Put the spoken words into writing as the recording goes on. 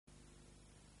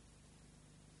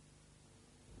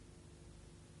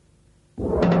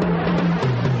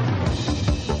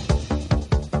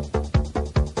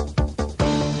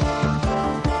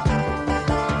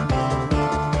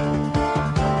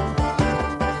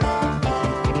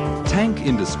Tank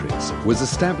Industries was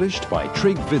established by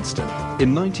Trig Vidston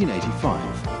in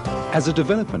 1985 as a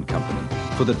development company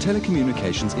for the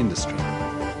telecommunications industry.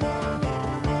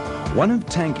 One of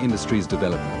Tank Industries'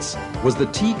 developments was the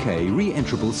TK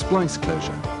Re-entriable Splice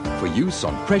closure for use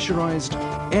on pressurized,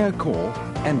 air core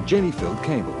and jelly-filled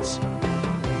cables.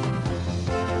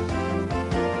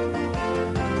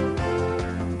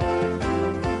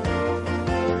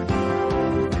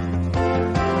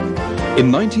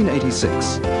 In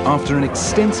 1986, after an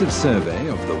extensive survey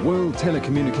of the world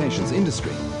telecommunications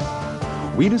industry,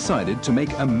 we decided to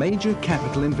make a major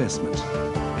capital investment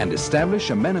and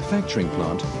establish a manufacturing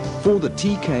plant for the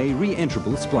TK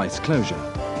Re-entriable Splice closure.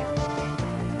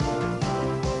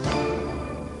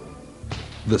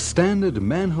 The standard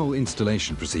manhole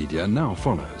installation procedure now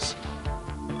follows.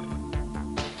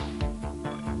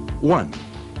 1.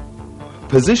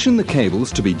 Position the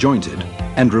cables to be jointed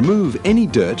and remove any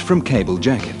dirt from cable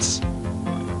jackets.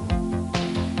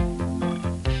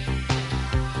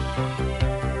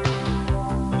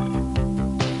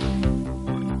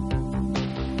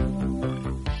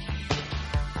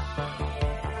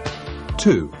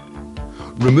 2.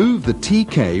 Remove the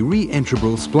TK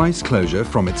Re-entriable Splice closure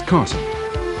from its carton.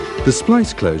 The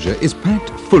splice closure is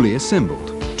packed fully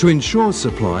assembled to ensure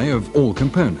supply of all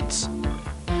components.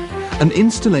 An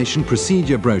installation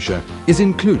procedure brochure is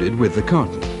included with the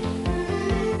carton.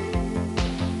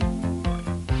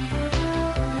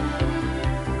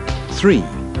 3.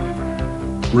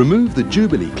 Remove the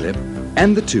Jubilee clip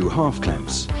and the 2 half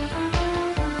clamps.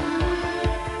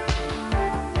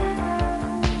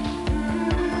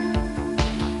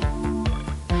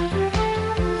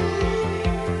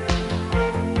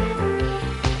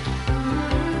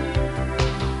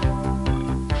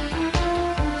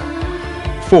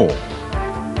 4.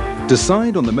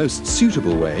 Decide on the most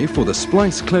suitable way for the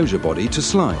splice closure body to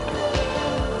slide.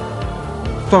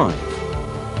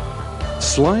 5.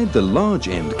 Slide the large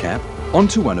end cap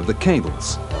onto one of the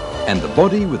cables and the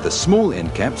body with the small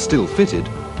end cap still fitted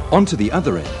onto the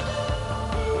other end.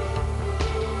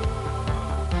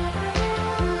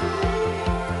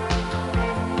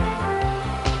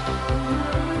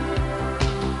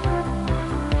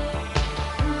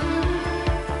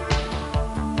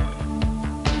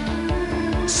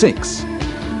 6.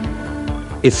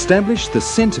 Establish the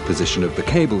center position of the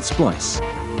cable splice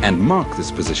and mark this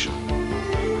position.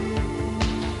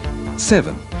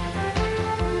 7.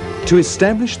 To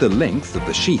establish the length of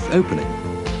the sheath opening,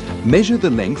 measure the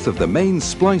length of the main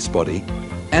splice body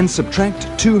and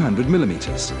subtract 200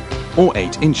 millimeters or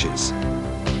 8 inches.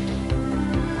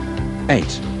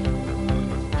 8.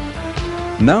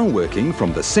 Now working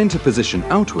from the center position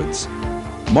outwards,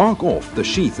 mark off the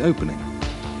sheath opening.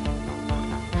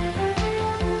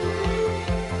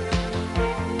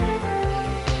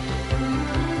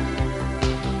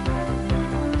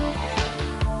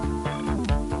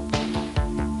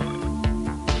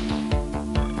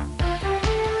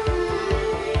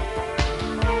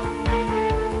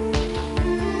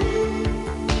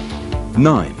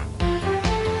 9.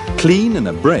 Clean and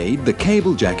abrade the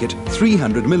cable jacket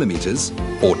 300 millimeters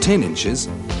or 10 inches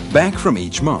back from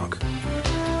each mark.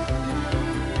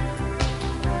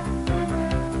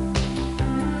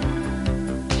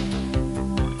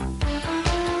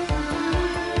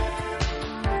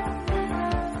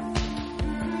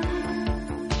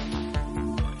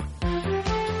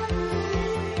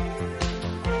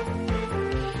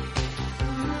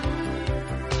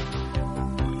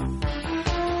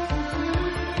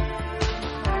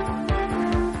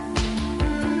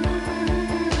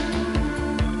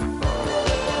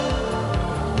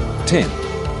 10.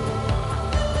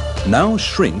 Now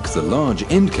shrink the large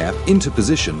end cap into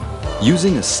position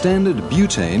using a standard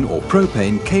butane or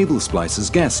propane cable splicer's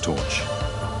gas torch.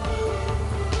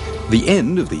 The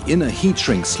end of the inner heat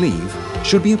shrink sleeve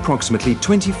should be approximately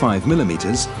 25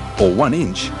 millimeters or 1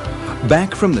 inch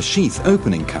back from the sheath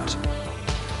opening cut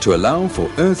to allow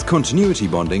for earth continuity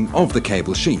bonding of the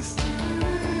cable sheath.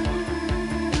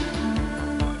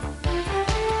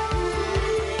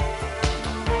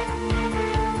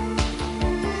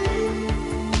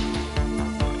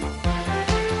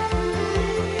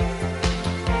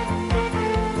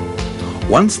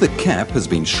 Once the cap has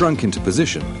been shrunk into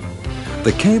position,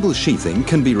 the cable sheathing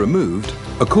can be removed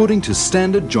according to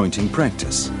standard jointing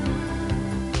practice.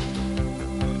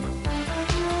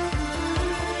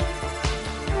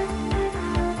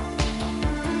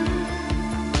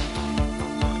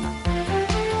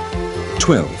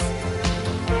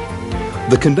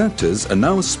 The conductors are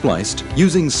now spliced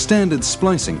using standard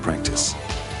splicing practice.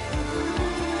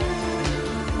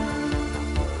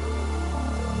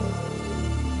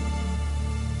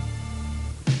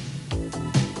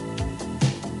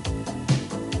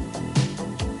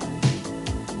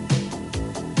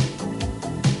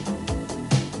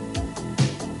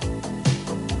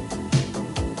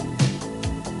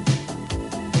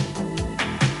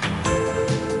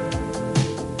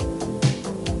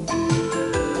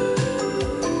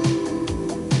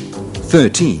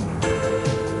 13.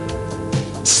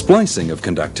 Splicing of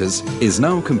conductors is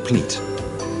now complete.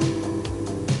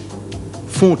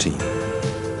 14.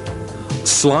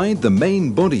 Slide the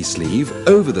main body sleeve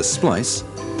over the splice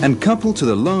and couple to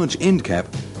the large end cap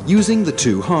using the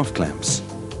two half clamps.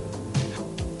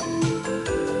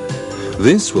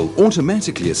 This will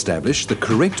automatically establish the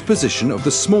correct position of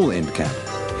the small end cap,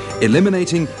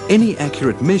 eliminating any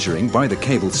accurate measuring by the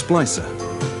cable splicer.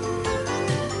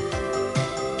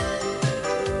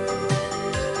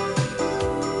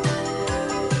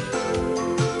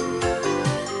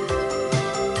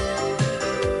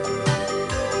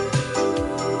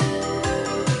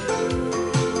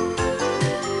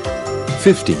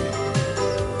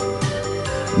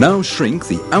 Now shrink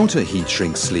the outer heat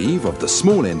shrink sleeve of the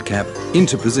small end cap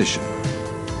into position.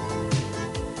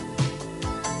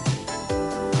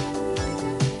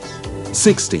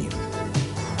 16.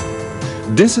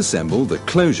 Disassemble the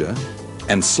closure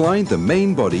and slide the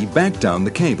main body back down the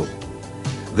cable,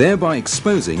 thereby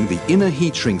exposing the inner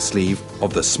heat shrink sleeve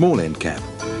of the small end cap.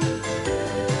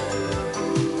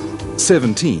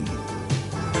 17.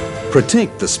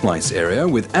 Protect the splice area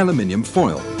with aluminium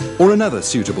foil or another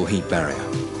suitable heat barrier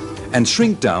and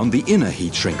shrink down the inner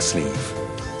heat shrink sleeve.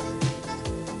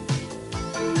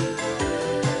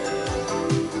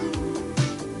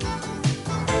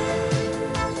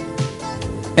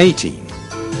 18.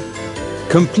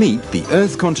 Complete the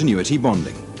earth continuity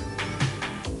bonding.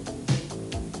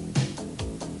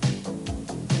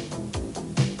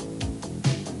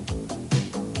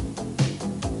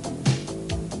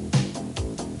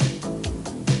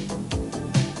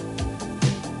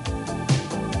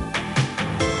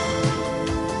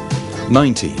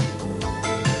 19.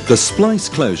 The splice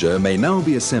closure may now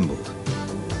be assembled.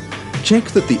 Check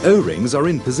that the O-rings are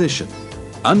in position,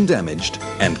 undamaged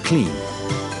and clean.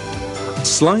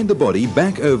 Slide the body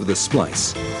back over the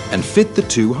splice and fit the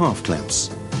two half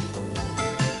clamps.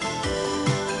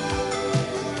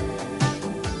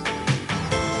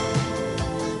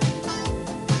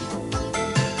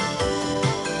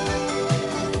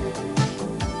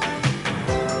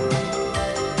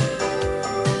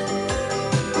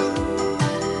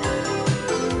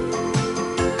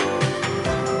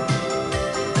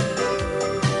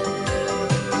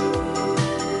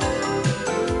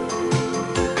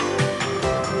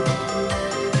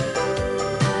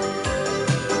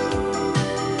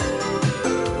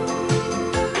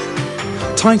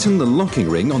 Tighten the locking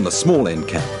ring on the small end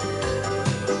cap.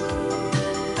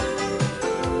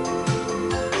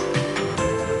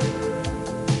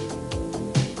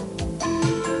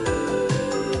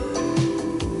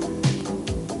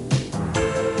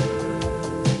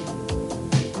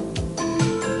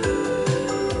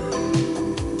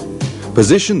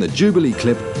 Position the Jubilee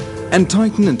clip and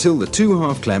tighten until the two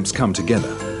half clamps come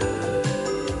together.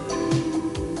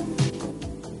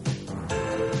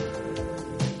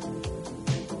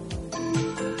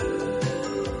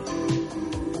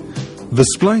 The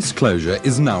splice closure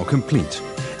is now complete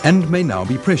and may now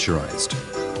be pressurized.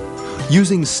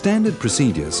 Using standard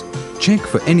procedures, check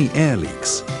for any air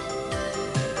leaks.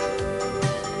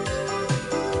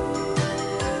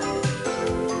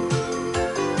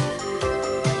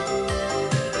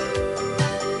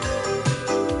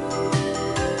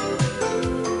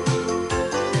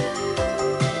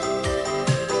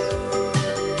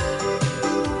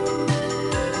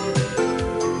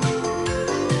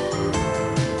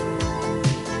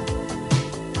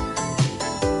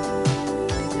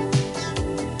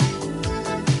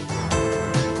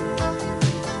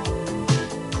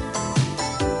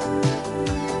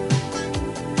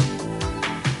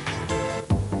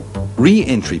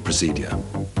 Re-entry procedure.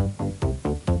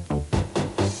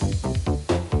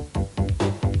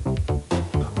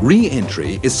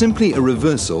 Re-entry is simply a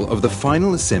reversal of the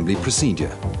final assembly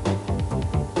procedure.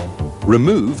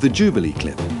 Remove the Jubilee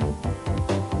clip.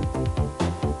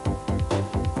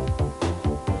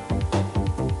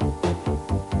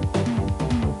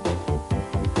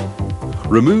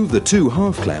 Remove the two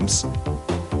half clamps.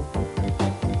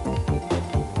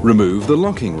 Remove the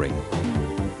locking ring.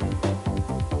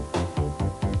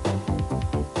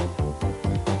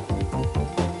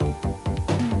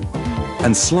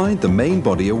 And slide the main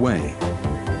body away.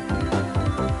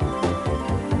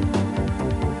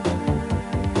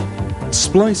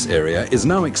 Splice area is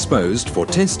now exposed for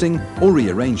testing or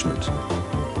rearrangement.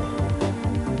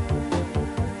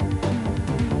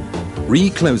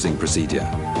 Re-closing procedure.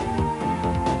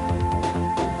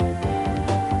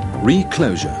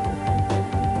 Re-closure.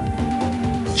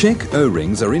 Check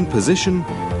O-rings are in position,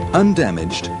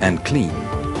 undamaged and clean.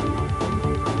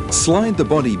 Slide the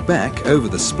body back over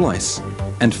the splice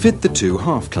and fit the two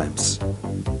half clamps.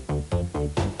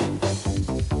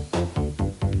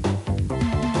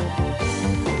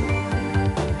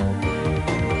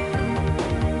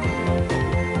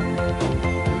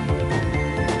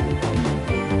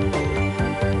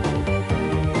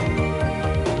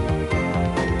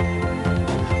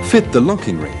 Fit the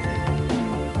locking ring.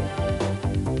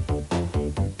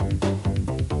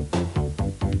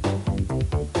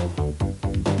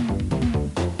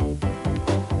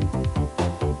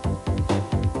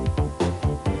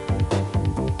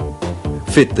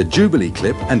 Fit the Jubilee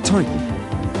clip and tighten.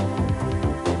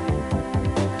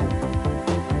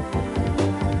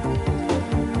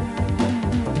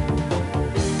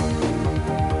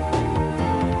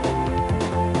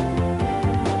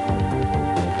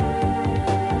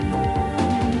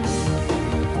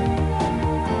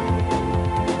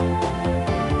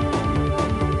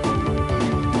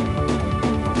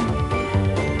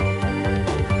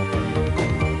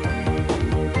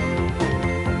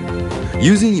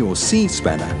 Using your C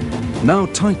spanner, now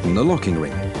tighten the locking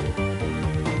ring.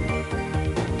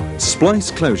 Splice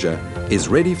closure is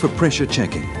ready for pressure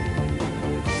checking.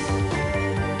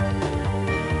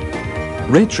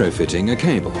 Retrofitting a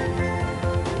cable.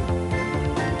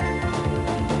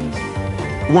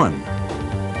 1.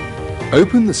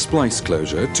 Open the splice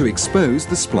closure to expose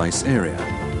the splice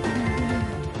area.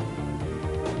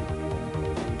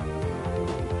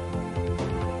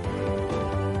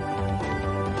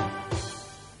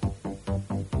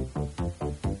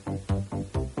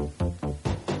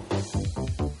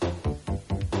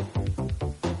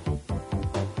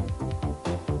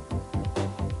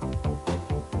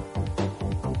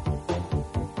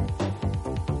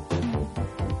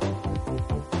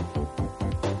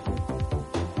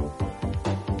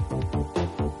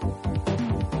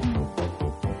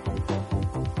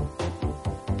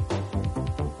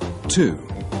 2.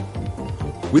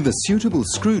 With a suitable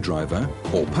screwdriver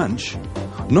or punch,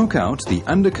 knock out the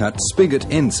undercut spigot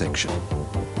end section.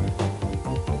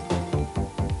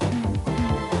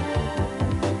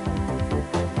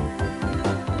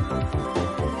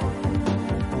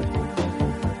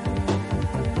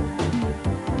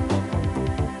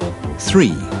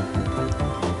 Three.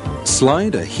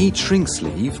 Slide a heat shrink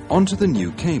sleeve onto the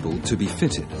new cable to be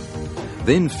fitted.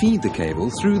 Then feed the cable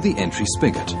through the entry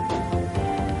spigot.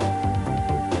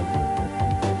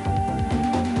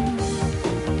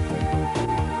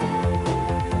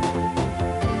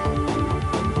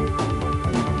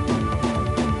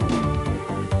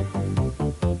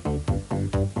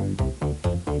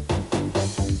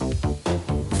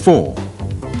 4.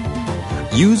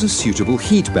 Use a suitable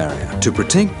heat barrier to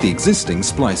protect the existing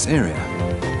splice area.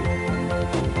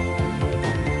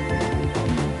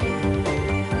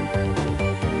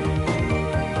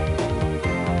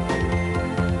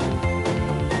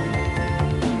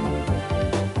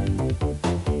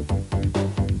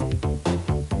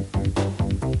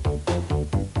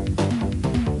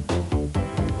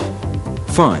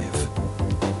 Five.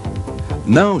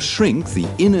 Now shrink the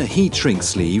inner heat shrink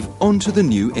sleeve onto the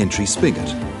new entry spigot.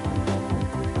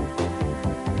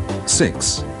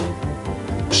 6.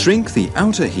 Shrink the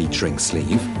outer heat shrink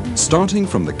sleeve, starting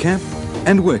from the cap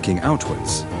and working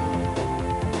outwards.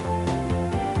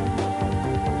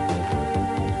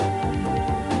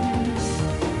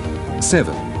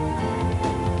 7.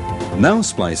 Now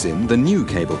splice in the new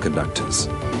cable conductors.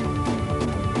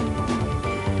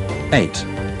 8.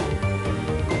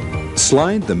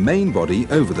 Slide the main body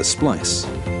over the splice.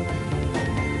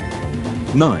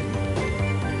 9.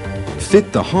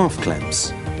 Fit the half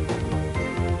clamps.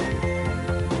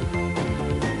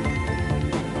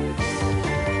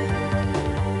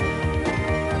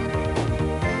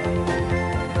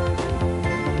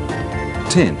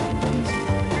 10.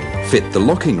 Fit the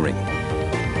locking ring.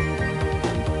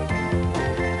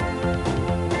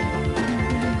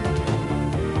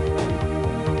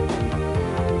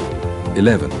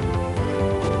 11.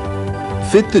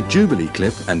 Fit the Jubilee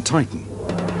clip and tighten.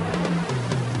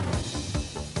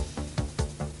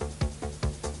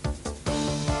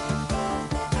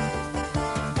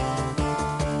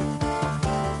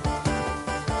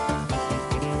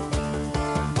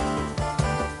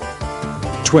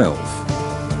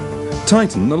 12.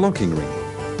 Tighten the locking ring.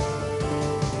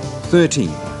 13.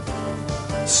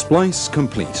 Splice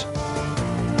complete.